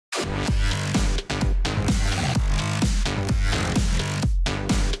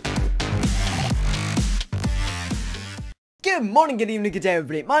Good morning, good evening, good day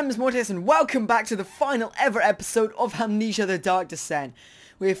everybody. My name is Mortis and welcome back to the final ever episode of Amnesia The Dark Descent.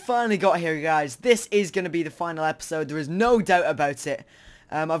 We've finally got here, guys. This is going to be the final episode. There is no doubt about it.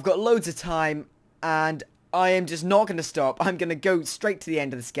 I've got loads of time and I am just not going to stop. I'm going to go straight to the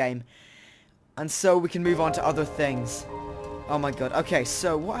end of this game. And so we can move on to other things. Oh my god. Okay,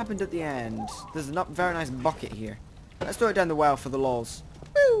 so what happened at the end? There's a very nice bucket here. Let's throw it down the well for the lols.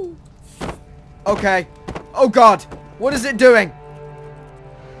 Woo! Okay. Oh god. What is it doing?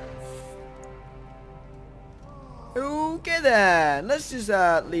 Okay then. Let's just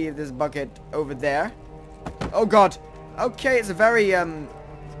leave this bucket over there. Oh god. Okay, it's a very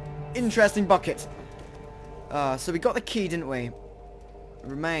interesting bucket. So we got the key, didn't we?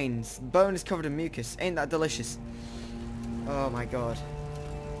 Remains. Bone is covered in mucus. Ain't that delicious? Oh my god.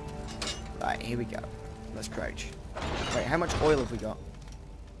 Right, here we go. Let's crouch. Wait, how much oil have we got?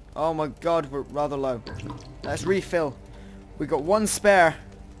 Oh my god, we're rather low. Let's refill. We got one spare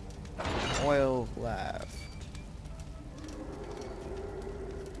oil left.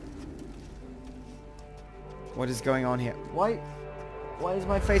 What is going on here? Why is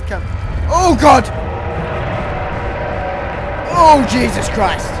my face cam? Oh god! Oh Jesus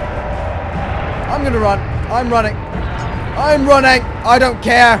Christ! I'm gonna run. I'm running. I'm running. I don't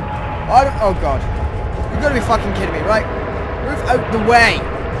care. Oh god. You're gonna be fucking kidding me, right? Move out the way.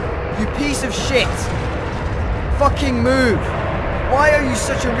 You piece of shit. Fucking move. Why are you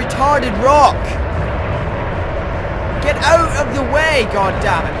such a retarded rock? Get out of the way, god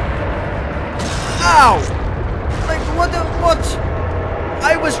damn it. Ow! Like, what?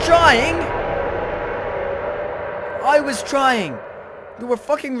 I was trying. There were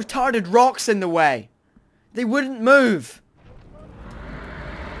fucking retarded rocks in the way. They wouldn't move.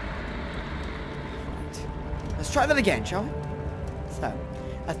 Right. Let's try that again, shall we? So,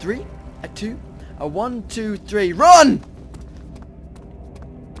 a 3, a 2, a 1, 2, 3, run!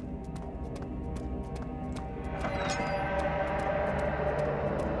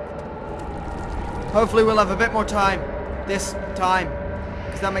 Hopefully we'll have a bit more time this time.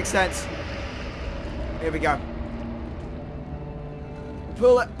 Does that make sense? Here we go.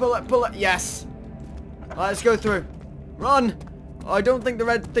 Pull it, pull it, pull it. Yes. Let's go through. Run. I don't think the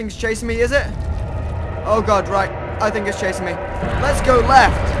red thing's chasing me, is it? Oh god, right. I think it's chasing me. Let's go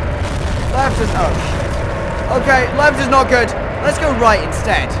left. Left is... oh shit. Okay, left is not good. Let's go right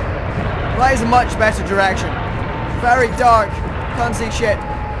instead. Right is a much better direction. Very dark. Can't see shit.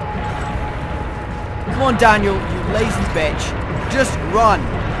 Come on, Daniel, you lazy bitch. Just run.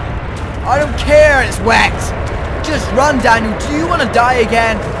 I don't care, it's wet. Just run, Daniel. Do you want to die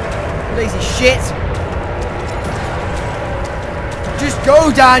again? Lazy shit. Just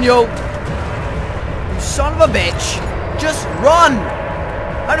go, Daniel. You son of a bitch. Just run.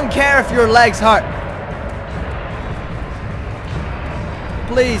 I don't care if your legs hurt.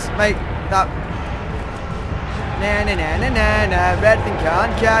 Please make that. Na na na na na na. Red thing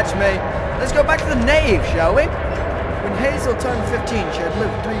can't catch me. Let's go back to the nave, shall we? When Hazel turned 15, she had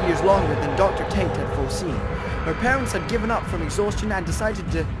lived 3 years longer than Dr. Tate had foreseen. Her parents had given up from exhaustion and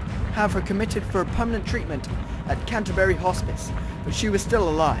decided to have her committed for permanent treatment at Canterbury Hospice, but she was still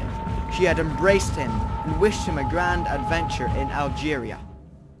alive. She had embraced him and wished him a grand adventure in Algeria.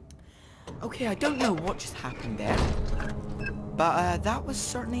 Okay, I don't know what just happened there, but that was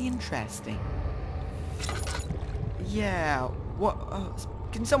certainly interesting. Yeah, what...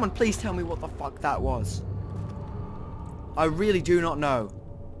 can someone please tell me what the fuck that was? I really do not know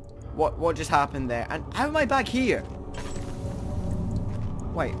what just happened there. And how am I back here?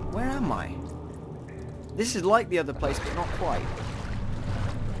 Wait, where am I? This is like the other place, but not quite.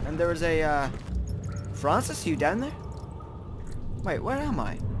 And there is a, Francis, you down there? Wait, where am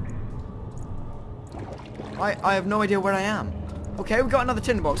I? I have no idea where I am. Okay, we've got another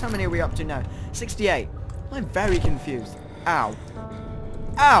tinderbox. How many are we up to now? 68. I'm very confused. Ow.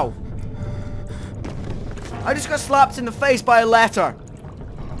 Ow! I just got slapped in the face by a letter.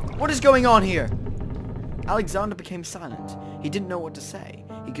 What is going on here? Alexander became silent. He didn't know what to say.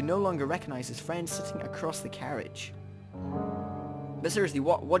 He could no longer recognize his friend sitting across the carriage. But seriously,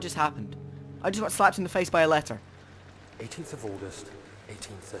 what just happened? I just got slapped in the face by a letter. 18th of August,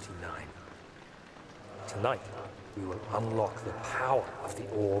 1839. Tonight, we will unlock the power of the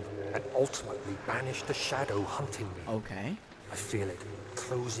orb and ultimately banish the shadow hunting me. Okay. I feel it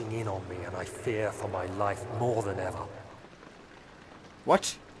closing in on me and I fear for my life more than ever.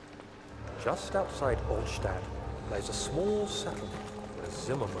 What? Just outside Olstadt lies a small settlement where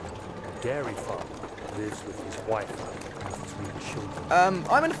Zimmerman, a dairy farmer, lives with his wife and 3 children.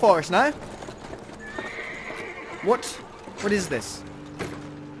 I'm in the forest now. What is this?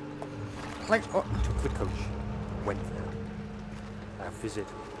 Like, Took the coach, went there. visit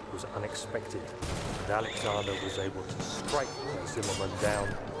was unexpected, and Alexander was able to strike Zimmerman down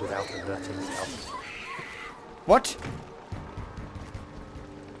without alerting the others. What?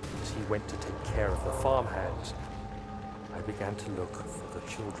 As he went to take care of the farmhands, I began to look for the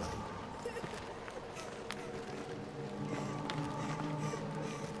children.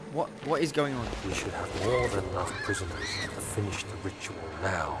 What is going on? We should have more than enough prisoners to finish the ritual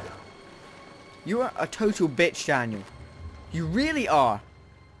now. You are a total bitch, Daniel. You really are.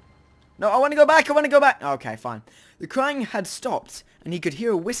 No, I want to go back. I want to go back. Okay, fine. The crying had stopped, and he could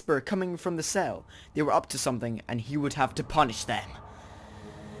hear a whisper coming from the cell. They were up to something, and he would have to punish them.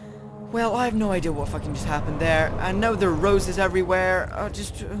 Well, I have no idea what fucking just happened there. I know there are roses everywhere.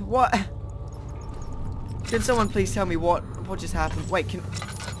 What? Can someone please tell me what just happened? Wait,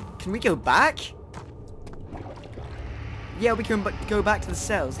 can we go back? Yeah, we can go back to the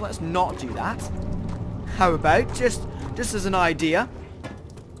cells. Let's not do that. How about just as an idea?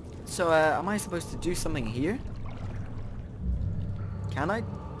 So, am I supposed to do something here? Can I?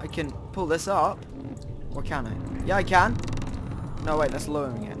 I can pull this up. Or can I? Yeah, I can. No, wait, that's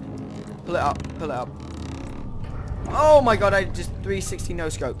lowering it. Pull it up, pull it up. Oh my god, I just 360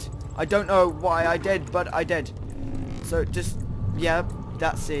 no-scoped. I don't know why I did, but I did. So, just, yeah,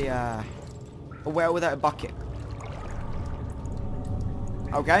 that's a well without a bucket.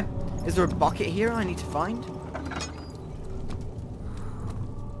 Okay. Is there a bucket here I need to find?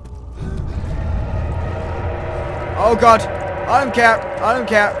 Oh god. I don't care. I don't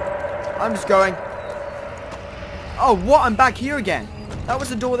care. I'm just going. Oh, what? I'm back here again. That was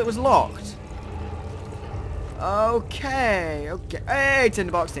the door that was locked. Okay. Okay. Hey,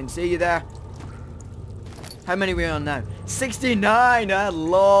 tinderbox, didn't see you there. How many are we on now? 69.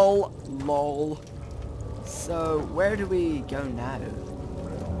 Lol. Lol. So, where do we go now?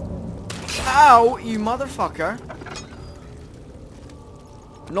 Ow, you motherfucker.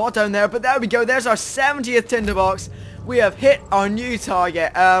 Not down there, but there we go. There's our 70th tinderbox. We have hit our new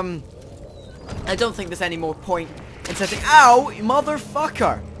target. I don't think there's any more point in setting. Ow, you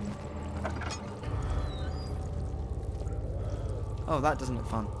motherfucker. Oh, that doesn't look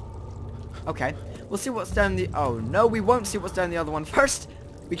fun. Okay, we'll see what's down the... Oh, no, we won't see what's down the other one. First,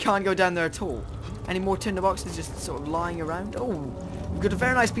 we can't go down there at all. Any more tinderboxes just sort of lying around? Oh, we've got a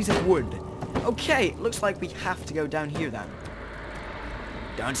very nice piece of wood. Okay, looks like we have to go down here then.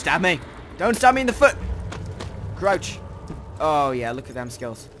 Don't stab me. Don't stab me in the foot. Crouch. Oh, yeah, look at them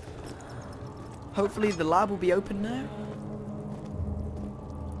skills. Hopefully the lab will be open now.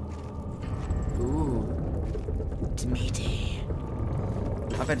 Ooh. It's meaty.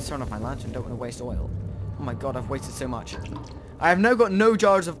 I better turn off my lantern. Don't want to waste oil. Oh my god, I've wasted so much. I have now got no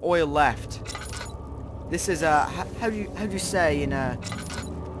jars of oil left. This is, how do you say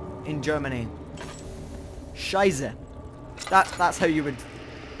in Germany? Scheiße. That's how you would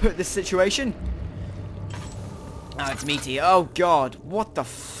put this situation. Oh, it's meaty. Oh god, what the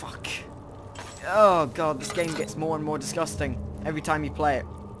fuck? Oh god, this game gets more and more disgusting every time you play it.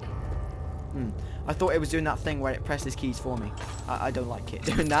 I thought it was doing that thing where it presses keys for me. I don't like it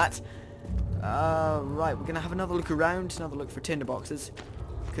doing that. Right, we're gonna have another look around, another look for tinderboxes,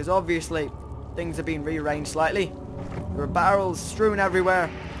 because obviously things have been rearranged slightly. There are barrels strewn everywhere.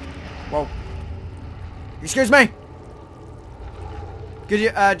 Whoa. Excuse me. Could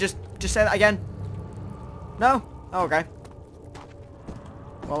you just say that again? No? Oh, okay.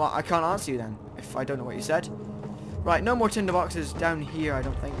 Well, I can't answer you then, if I don't know what you said. Right, no more tinderboxes down here, I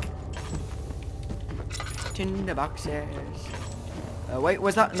don't think. Tinderboxes. Wait,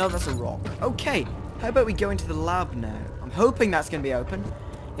 was that? No, that's a rock. Okay, how about we go into the lab now? I'm hoping that's going to be open.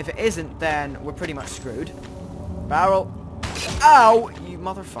 If it isn't, then we're pretty much screwed. Barrel. Ow! You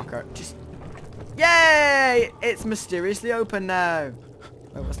motherfucker. Just... Yay! It's mysteriously open now.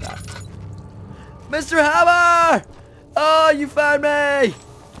 Wait, what's that? Mr. Hammer! Oh, you found me!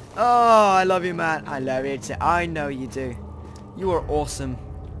 Oh, I love you, man. I love you too. I know you do. You are awesome.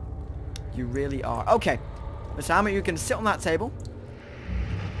 You really are. Okay. Mr. Hammer, you can sit on that table.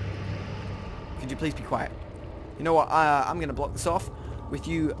 Could you please be quiet? You know what? I'm going to block this off with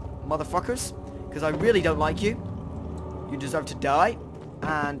you motherfuckers, because I really don't like you. You deserve to die.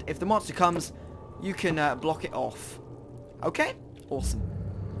 And if the monster comes, you can block it off. Okay? Awesome.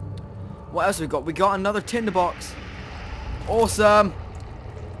 What else have we got? We got another tinderbox. Awesome.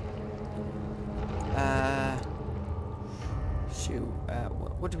 Shoot.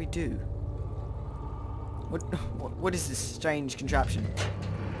 What do we do? What is this strange contraption?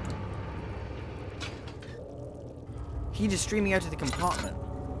 Heat is streaming out of the compartment.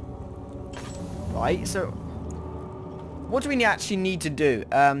 Right, so what do we actually need to do?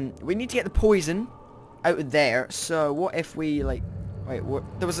 We need to get the poison out of there. So what if we like Wait,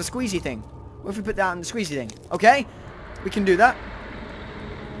 there was a squeezy thing. What if we put that in the squeezy thing? Okay, we can do that.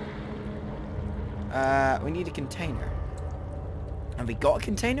 We need a container. Have we got a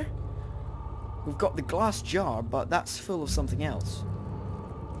container? We've got the glass jar, but that's full of something else.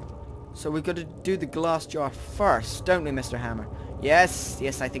 So we've got to do the glass jar first, don't we, Mr. Hammer? Yes,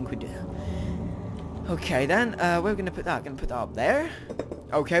 yes, I think we do. Okay, then, where are we going to put that? Going to put that up there?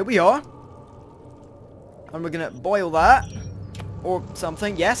 Okay, we are. And we're going to boil that. Or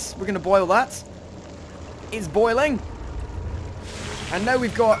something. Yes, we're going to boil that. It's boiling. And now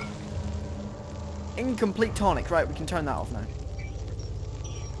we've got incomplete tonic. Right, we can turn that off now.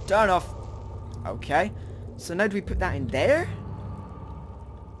 Turn off. Okay. So now do we put that in there?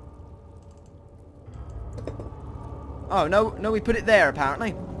 Oh, no, we put it there,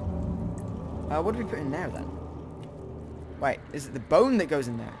 apparently. What do we put in there, then? Wait, is it the bone that goes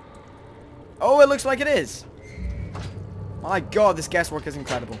in there? Oh, it looks like it is. My god, this guesswork is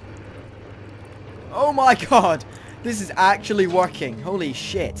incredible. Oh my god, this is actually working. Holy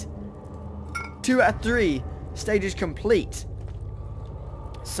shit. 2 out of 3 stages complete.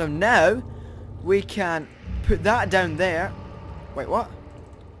 So now, we can put that down there. Wait, what?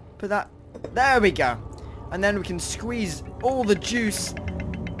 Put that... There we go. And then we can squeeze all the juice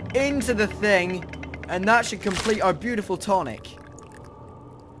into the thing, and that should complete our beautiful tonic.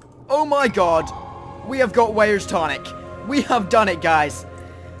 Oh my god, we have got Weir's tonic. We have done it, guys.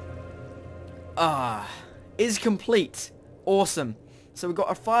 Is complete. Awesome. So we've got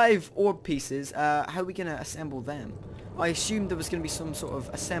our 5 orb pieces. How are we gonna assemble them? I assumed there was gonna be some sort of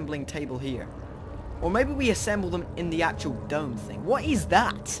assembling table here. Or maybe we assemble them in the actual dome thing. What is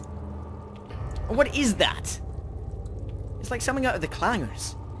that? What is that? It's like something out of the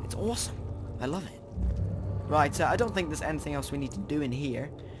Clangers. It's awesome. I love it. Right, I don't think there's anything else we need to do in here.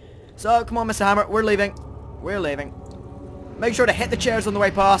 So, come on, Mr. Hammer. We're leaving. We're leaving. Make sure to hit the chairs on the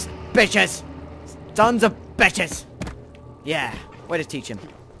way past. Bitches! Sons of bitches! Yeah, way to teach him.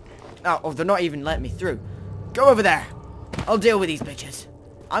 Oh, they're not even letting me through. Go over there. I'll deal with these bitches.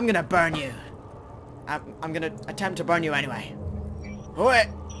 I'm gonna burn you. I'm gonna attempt to burn you anyway. Wait.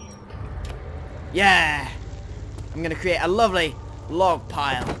 Yeah. I'm gonna create a lovely log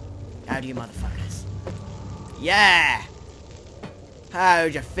pile. How do you motherfuckers? Yeah.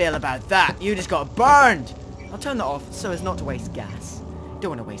 How'd you feel about that? You just got burned. I'll turn that off so as not to waste gas.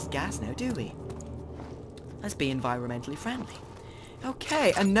 Don't want to waste gas now, do we? Let's be environmentally friendly.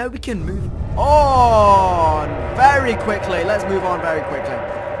 Okay, and now we can move on very quickly. Let's move on very quickly.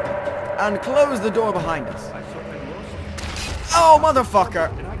 And close the door behind us. Oh, motherfucker!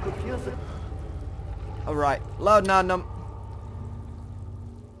 Alright, loud nandum.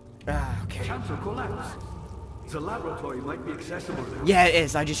 Okay. Chance of collapse. The laboratory might be accessible now. Yeah, it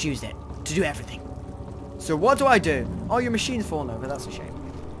is. I just used it to do everything. So what do I do? Oh, your machine's fallen over. That's a shame.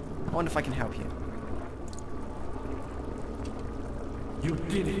 I wonder if I can help you. You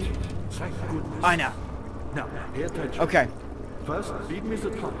did it. Thank goodness. I know. Now, pay attention. Okay. First, feed me the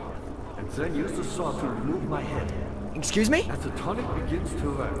tonic, and then use the saw to remove my head. Excuse me? As the tonic begins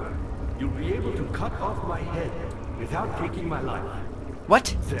to work, you'll be able to cut off my head without taking my life.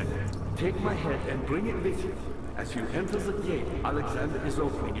 What? Then, take my head and bring it with you. As you enter the gate, Alexander is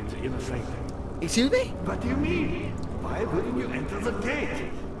opening in the inner sanctum. Excuse me? What do you mean? Why wouldn't you enter the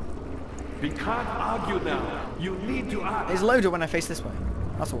gate? We can't argue now. You need to act. It's loaded when I face this way.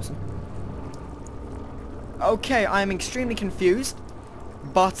 That's awesome. Okay, I'm extremely confused.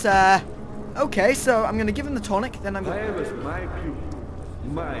 But, okay, so I'm gonna give him the tonic, then I'm gonna... I was my pupil.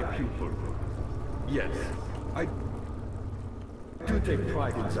 My pupil. Yes, I do take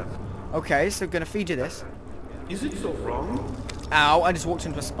pride in that. Okay, so gonna feed you this. Is it so wrong? Ow, I just walked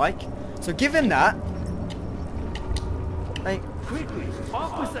into a spike. So give him that. Hey, Quickly,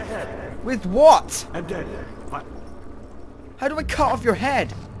 off with the head. with what? And then, How do I cut off your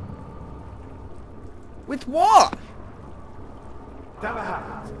head? With what? never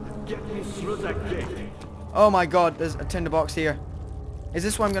happens. Get me through that gate. Oh my god, there's a tinderbox here. Is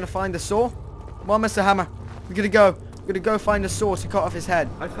this where I'm gonna find the saw? Come on, Mr. Hammer. We're gonna go. We're gonna go find the saw to cut off his head.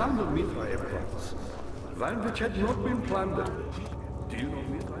 I found a Mithra evidence. One which had not been plundered. Do you know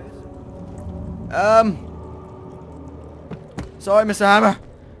Mithra is? Sorry, Mr. Hammer.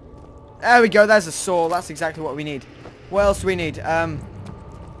 There we go, there's a saw. That's exactly what we need. What else do we need? Any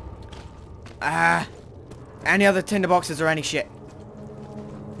other tinderboxes or any shit?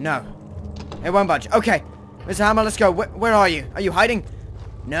 No. It won't budge. Okay. Mr. Hammer, let's go. Where are you? Are you hiding?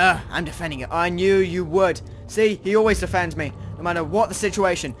 No, I'm defending it. I knew you would. See, he always defends me, no matter what the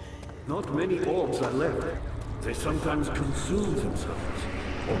situation. Not many orbs are left. They sometimes consume themselves,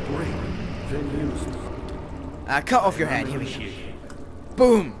 or break, then use. Cut off your head. Here we go.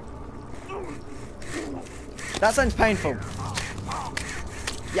 Boom. That sounds painful.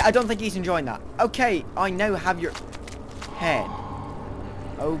 Yeah, I don't think he's enjoying that. Okay, I now have your head.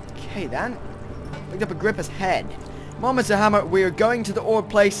 Okay, then. Picked up Agrippa's head. Come on, Mr. Hammer. We are going to the orb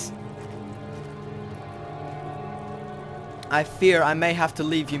place. I fear I may have to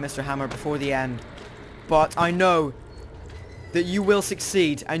leave you, Mr. Hammer, before the end. But I know that you will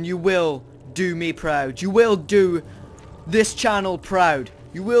succeed and you will do me proud. You will do this channel proud.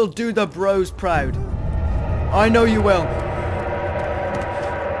 You will do the bros proud. I know you will.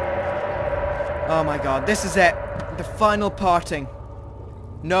 Oh my god, this is it. The final parting.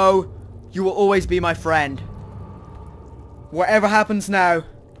 No, you will always be my friend. Whatever happens now,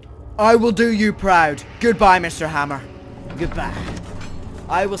 I will do you proud. Goodbye, Mr. Hammer. Goodbye.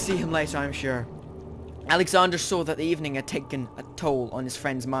 I will see him later, I'm sure. Alexander saw that the evening had taken a toll on his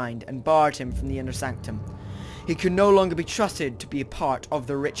friend's mind and barred him from the inner sanctum. He could no longer be trusted to be a part of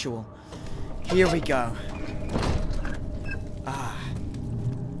the ritual. Here we go.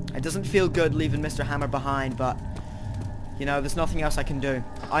 It doesn't feel good leaving Mr. Hammer behind, but, you know, there's nothing else I can do.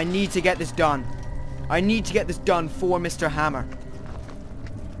 I need to get this done. I need to get this done for Mr. Hammer.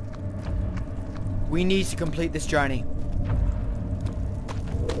 We need to complete this journey.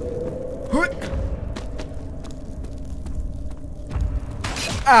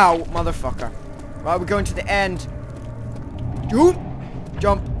 Ow, motherfucker. Right, we're going to the end. Oop.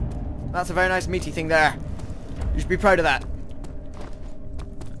 Jump. That's a very nice meaty thing there. You should be proud of that.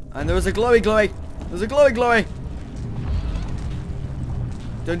 And there was a glowy glowy. There's a glowy glowy.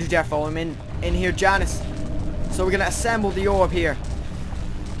 Don't you dare follow him in here, Janice. So we're gonna assemble the orb here.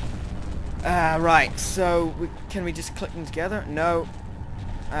 Right. So can we just click them together? No.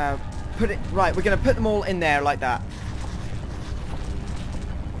 Put it right. We're gonna put them all in there like that.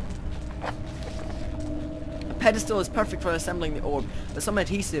 A pedestal is perfect for assembling the orb, but some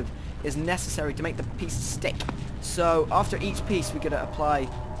adhesive is necessary to make the pieces stick. So after each piece, we gotta apply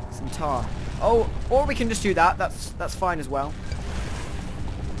some tar. Oh, or we can just do that. That's fine as well.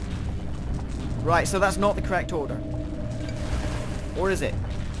 Right, so that's not the correct order. Or is it?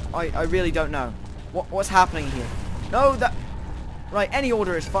 I really don't know. What's happening here? No, that... Right, any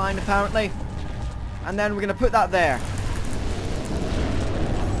order is fine, apparently. And then we're going to put that there.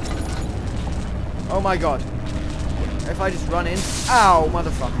 Oh my god. If I just run in... Ow,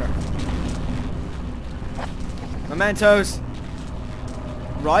 motherfucker. Mementos.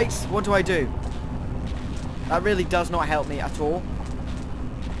 Right, what do I do? That really does not help me at all.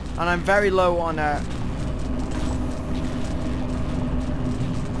 And I'm very low on...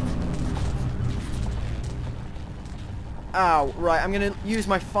 Ow, right, I'm gonna use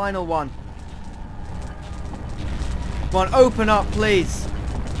my final one. Come on, open up, please.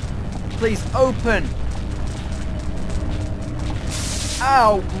 Please, open.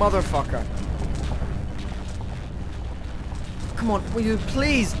 Ow, motherfucker. Come on, will you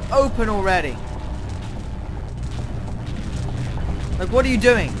please open already? Like, what are you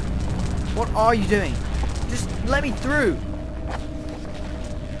doing? What are you doing? Just let me through.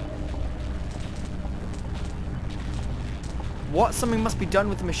 What? Something must be done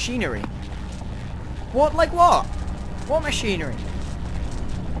with the machinery. What? Like what? What machinery?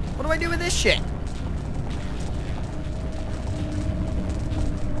 What do I do with this shit?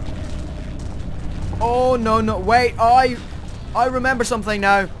 Oh, no, no. Wait, I remember something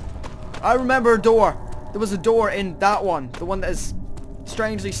now. I remember a door. There was a door in that one. The one that has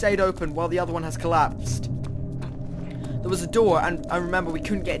strangely stayed open while the other one has collapsed. There was a door, and I remember we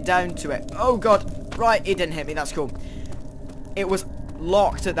couldn't get down to it. Oh, God. Right, it didn't hit me. That's cool. It was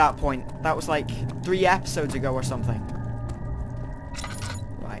locked at that point. That was like 3 episodes ago or something.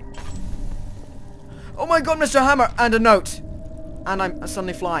 Right. Oh, my God, Mr. Hammer. And a note. And I'm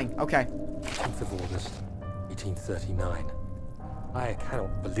suddenly flying. Okay. 10th of August, 1839. I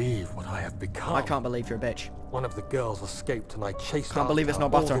cannot believe what I have become. I can't believe you're a bitch. One of the girls escaped and I chased Can't believe it's her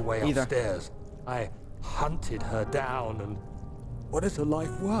not all butter the way either. upstairs. I hunted her down and what is her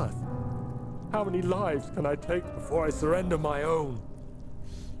life worth? How many lives can I take before I surrender my own?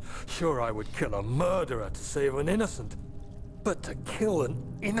 Sure, I would kill a murderer to save an innocent, but to kill an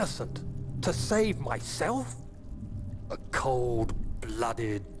innocent to save myself? A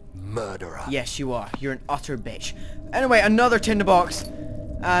cold-blooded murderer. Yes, you are. You're an utter bitch. Anyway, another tinderbox.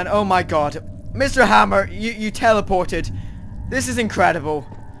 And oh my god. Mr. Hammer, you teleported. This is incredible.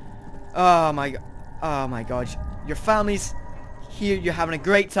 Oh my god. Your family's here. You're having a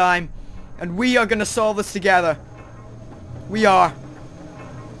great time. And we are going to solve this together. We are.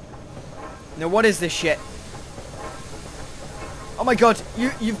 Now, what is this shit? Oh my god.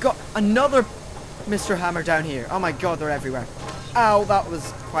 You've got another Mr. Hammer down here. Oh my god, they're everywhere. Ow, that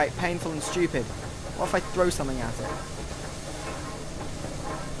was quite painful and stupid. What if I throw something at it?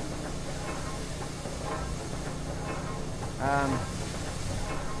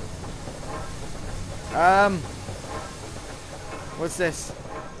 What's this?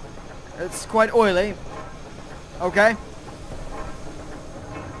 It's quite oily. Okay.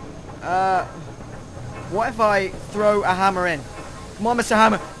 What if I throw a hammer in? Come on, Mr.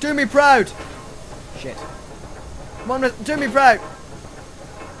 Hammer. Do me proud. Shit. Come on, do me proud.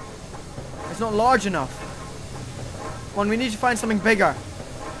 It's not large enough. Come on, we need to find something bigger.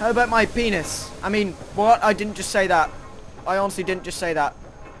 How about my penis? I mean, what? I didn't just say that. I honestly didn't just say that.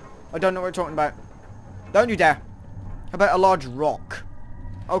 I don't know what we're talking about. Don't you dare. How about a large rock?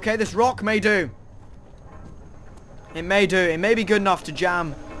 Okay, this rock may do. It may do. It may be good enough to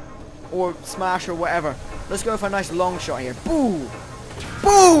jam or smash or whatever. Let's go for a nice long shot here. Boom!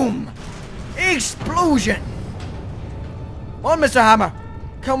 Boom! Explosion! Come on, Mr. Hammer.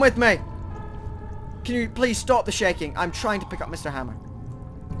 Come with me. Can you please stop the shaking? I'm trying to pick up Mr. Hammer.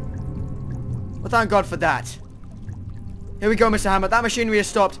 Well, thank God for that. Here we go, Mr. Hammer. That machinery has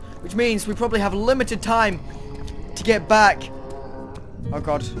stopped, which means we probably have limited time to get back. Oh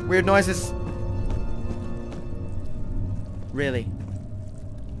God, weird noises. Really?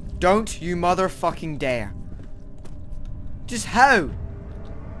 Don't you motherfucking dare. Just how?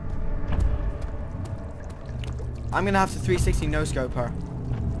 I'm gonna have to 360 no-scope her.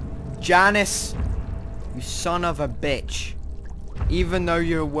 Janice, you son of a bitch. Even though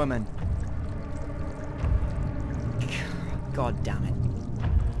you're a woman. God damn it.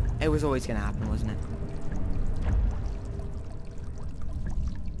 It was always gonna happen, wasn't it?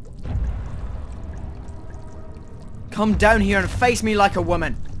 Come down here and face me like a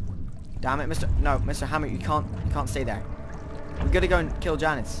woman. Damn it, Mr. Hammer, you can't stay there. We gotta go and kill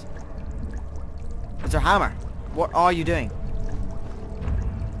Janice. Mr. Hammer, what are you doing?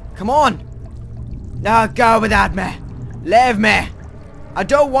 Come on! Now go without me. Leave me. I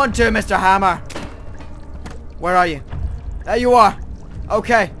don't want to, Mr. Hammer. Where are you? There you are.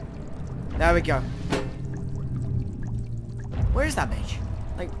 Okay. There we go. Where is that bitch?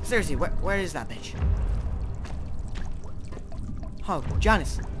 Like, seriously, where is that bitch? Oh,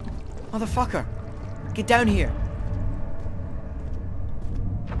 Janice. Motherfucker. Get down here.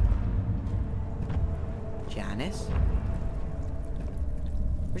 Janice?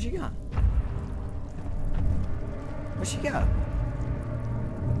 Where'd she go? Where'd she go?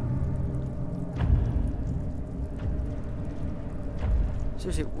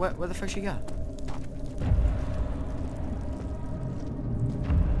 Seriously, where the fuck she go?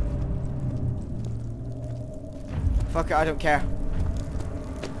 Fuck it, I don't care.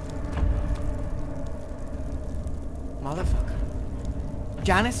 Motherfucker.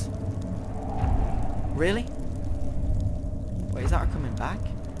 Janice? Really? Wait, is that her coming back?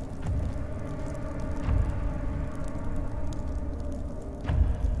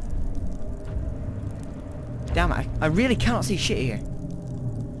 Damn it, I really cannot see shit here.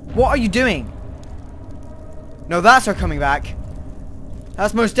 What are you doing? No, that's her coming back.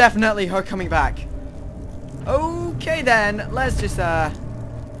 That's most definitely her coming back. Okay then, let's just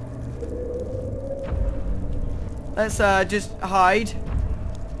just hide.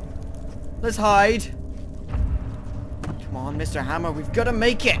 Let's hide. Come on, Mr. Hammer, we've got to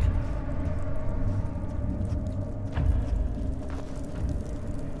make it.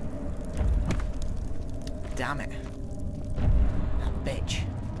 Damn it. That bitch.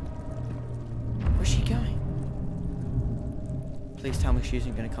 Where's she going? Please tell me she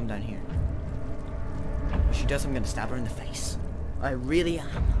isn't going to come down here. If she does, I'm going to stab her in the face. I really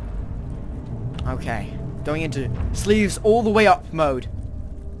am. Okay. Going into sleeves all the way up mode.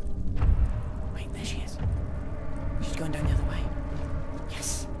 Wait, there she is. She's going down the other way.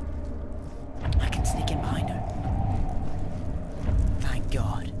 Yes. I can sneak in behind her. Thank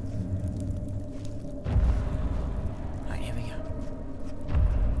God. Right, here we go.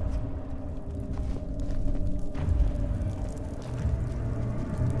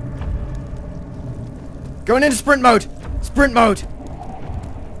 Going into sprint mode. Sprint mode.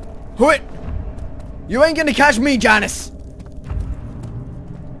 Hoo-it. You ain't gonna catch me, Janice.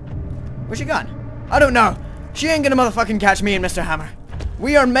 Where's she gone? I don't know. She ain't gonna motherfucking catch me and Mr. Hammer.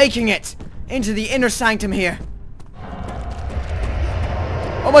 We are making it into the inner sanctum here.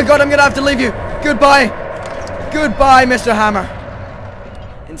 Oh my God, I'm gonna have to leave you. Goodbye. Goodbye, Mr. Hammer.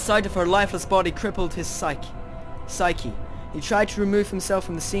 Inside of her lifeless body crippled his psyche. He tried to remove himself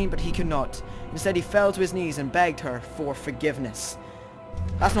from the scene, but he could not. Instead, he fell to his knees and begged her for forgiveness.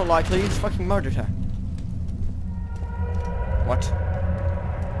 That's not likely. You just fucking murdered her. What?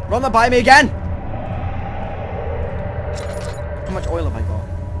 Run that by me again! How much oil have I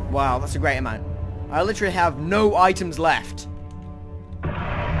got? Wow, that's a great amount. I literally have no items left.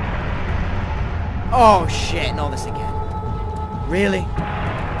 Oh shit, not this again. Really?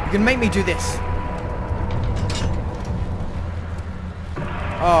 You can make me do this.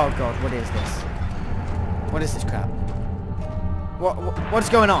 Oh god, what is this? What is this crap? What's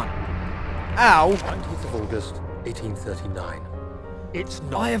going on? Ow! 19th of August, 1839. It's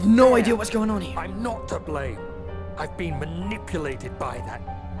not I have no fair. idea what's going on here. I'm not to blame. I've been manipulated by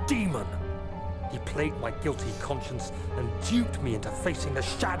that demon. He played my guilty conscience and duped me into facing the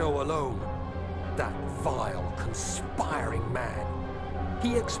shadow alone. That vile, conspiring man.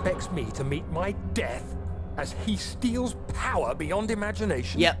 He expects me to meet my death as he steals power beyond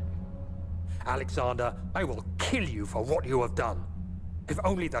imagination. Yep. Alexander, I will kill you for what you have done. If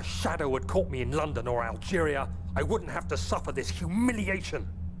only the shadow had caught me in London or Algeria, I wouldn't have to suffer this humiliation.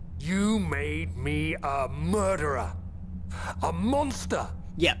 You made me a murderer. A monster.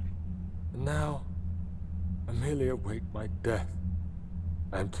 Yep. And now, I merely await my death.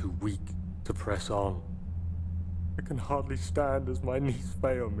 I am too weak to press on. I can hardly stand as my knees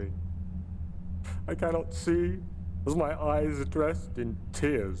fail me. I cannot see as my eyes are dressed in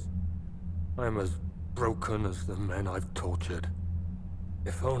tears. I am as broken as the men I've tortured.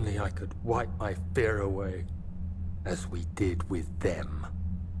 If only I could wipe my fear away, as we did with them.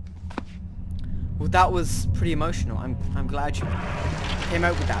 Well, that was pretty emotional. I'm glad you came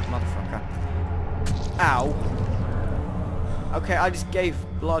out with that, motherfucker. Ow. Okay, I just gave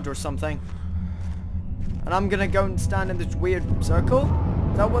blood or something. And I'm gonna go and stand in this weird circle?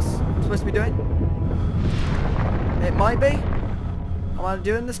 Is that what I'm supposed to be doing? It might be. Am I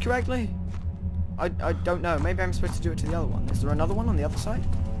doing this correctly? I don't know. Maybe I'm supposed to do it to the other one. Is there another one on the other side?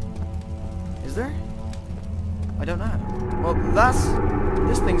 Is there? I don't know. Well,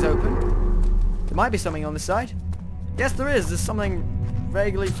 this thing's open. There might be something on this side. Yes, there is. There's something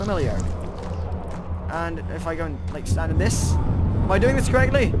vaguely familiar. And if I go and, like, stand in this... Am I doing this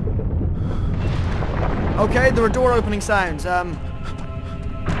correctly? Okay, there are door opening sounds. My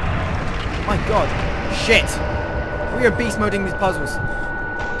god. Shit. We are beast moding these puzzles.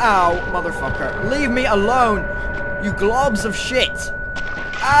 Ow, motherfucker. Leave me alone, you globs of shit.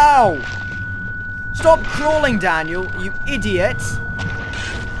 Ow! Stop crawling, Daniel, you idiot.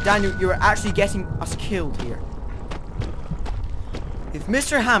 Daniel, you're actually getting us killed here. If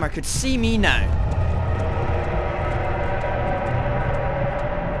Mr. Hammer could see me now.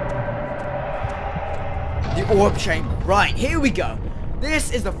 The orb chamber. Right, here we go.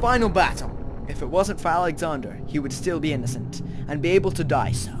 This is the final battle. If it wasn't for Alexander, he would still be innocent and be able to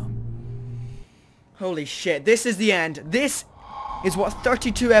die so. Holy shit, this is the end. This is what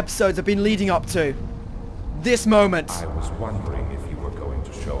 32 episodes have been leading up to. This moment. I was wondering if you were going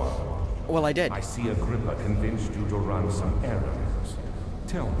to show up. Well, I did. I see Agrippa convinced you to run some errands.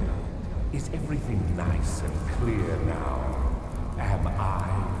 Tell me, is everything nice and clear now? Am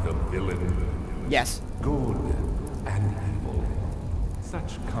I the villain? Yes. Good and evil.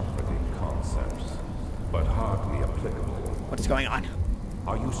 Such comforting concepts, but hardly applicable. What is going on?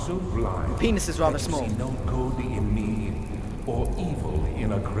 Are you so blind? The penis is rather that you small. see no good in me, or evil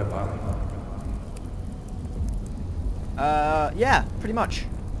in Agrippa? Yeah, pretty much.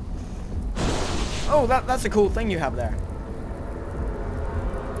 Oh, that's a cool thing you have there.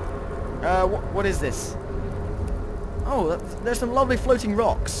 What is this? Oh, there's some lovely floating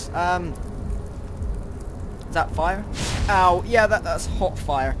rocks. Is that fire? Ow, yeah, that's hot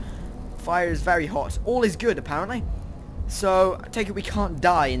fire. Fire is very hot. All is good, apparently. So, I take it we can't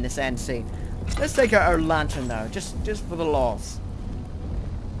die in this end scene. Let's take out our lantern, though, just for the loss.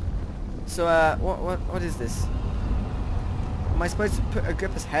 So, what is this? Am I supposed to put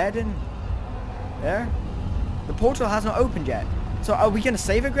Agrippa's head in? There? The portal has not opened yet. So, are we going to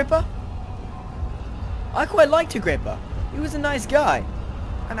save Agrippa? I quite liked Agrippa. He was a nice guy.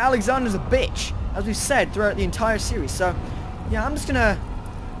 And Alexander's a bitch, as we've said throughout the entire series. So, yeah, I'm just going to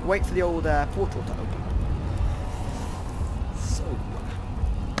wait for the old portal to open. So...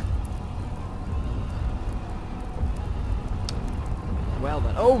 Well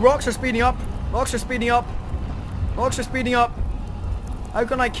then. Oh, rocks are speeding up. Rocks are speeding up. Rocks are speeding up. How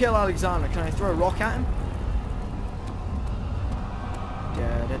can I kill Alexander? Can I throw a rock at him?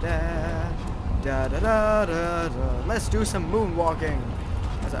 Da da da. Da da da da da. Let's do some moonwalking.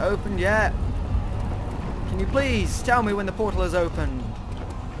 Has it opened yet? Can you please tell me when the portal is opened?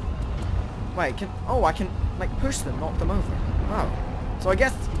 Wait, I can like push them, knock them over. Oh. So I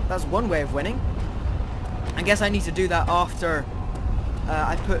guess that's one way of winning. I guess I need to do that after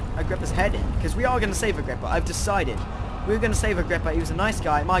I put Agrippa's head in. Because we are going to save Agrippa. I've decided. We're going to save Agrippa. He was a nice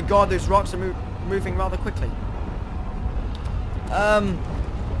guy. My god, those rocks are moving rather quickly.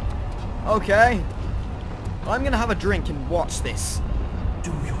 Okay. I'm gonna have a drink and watch this.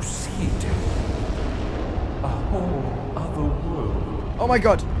 Do you see it? A whole other world. Oh my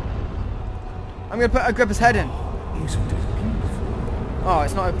god. I'm gonna grab his head in. Isn't it beautiful? Oh,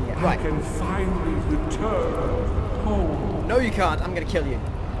 it's not open yet. I Right. can finally return home. No, you can't. I'm gonna kill you.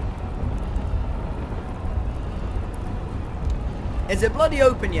 Is it bloody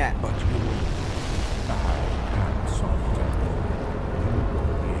open yet? But you, I am softer. You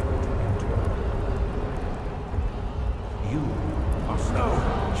will be able to enter. You must know.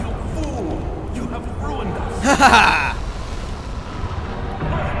 You fool! You have ruined us. Haha!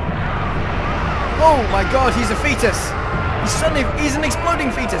 Oh my god, he's a fetus! He's an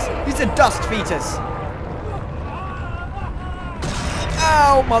exploding fetus! He's a dust fetus!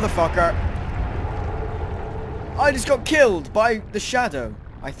 Ow, motherfucker! I just got killed by the shadow,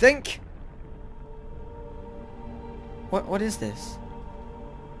 I think. What is this?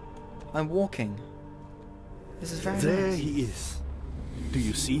 I'm walking. This is very There nice. he is. Do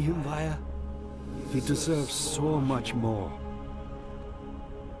you see him, Vaya? He deserves so much more.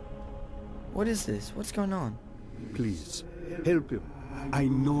 What is this? What's going on? Please, help him. I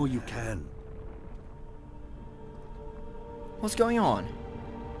know you can. What's going on?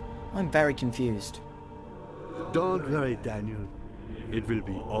 I'm very confused. Don't worry, Daniel. It will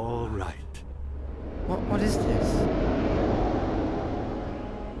be all right. What is this?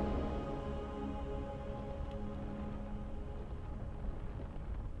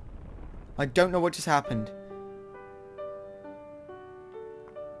 I don't know what just happened.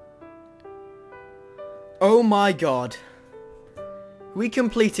 Oh my god. We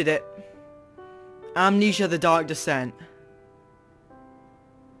completed it. Amnesia: The Dark Descent.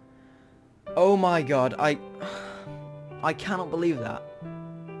 Oh my god, I cannot believe that.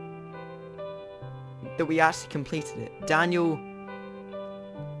 That we actually completed it. Daniel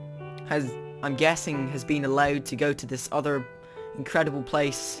has, I'm guessing, has been allowed to go to this other incredible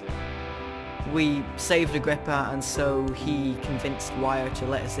place. We saved Agrippa, and so he convinced Wire to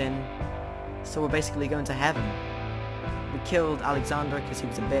let us in. So we're basically going to heaven. We killed Alexander because he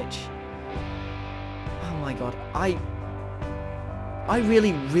was a bitch. Oh my god, I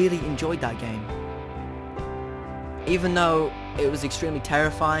really, really enjoyed that game. Even though it was extremely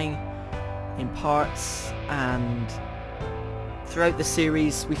terrifying in parts, and throughout the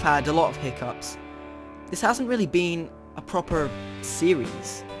series we've had a lot of hiccups. This hasn't really been a proper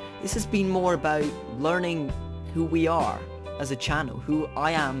series. This has been more about learning who we are as a channel, who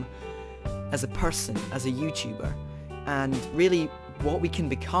I am as a person, as a YouTuber, and really what we can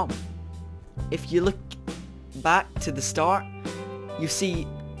become. If you look back to the start, you see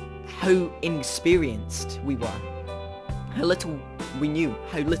how inexperienced we were, how little we knew,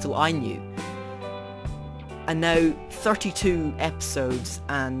 how little I knew. And now 32 episodes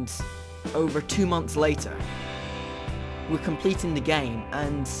and over 2 months later, we're completing the game,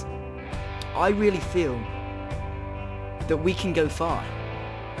 and I really feel that we can go far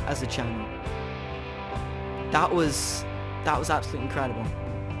as a channel. That was absolutely incredible.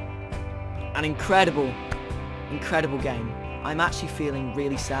 An incredible game. I'm actually feeling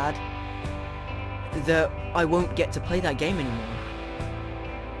really sad that I won't get to play that game anymore.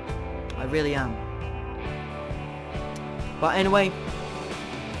 I really am. But anyway,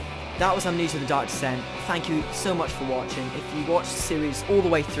 that was Amnesia: The Dark Descent. Thank you so much for watching. If you watched the series all the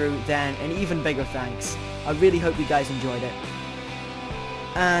way through, then an even bigger thanks. I really hope you guys enjoyed it.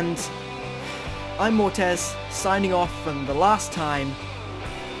 And I'm Mortez, signing off from the last time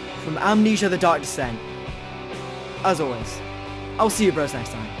from Amnesia: The Dark Descent. As always, I'll see you bros next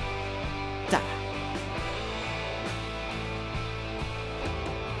time. Ta-ta.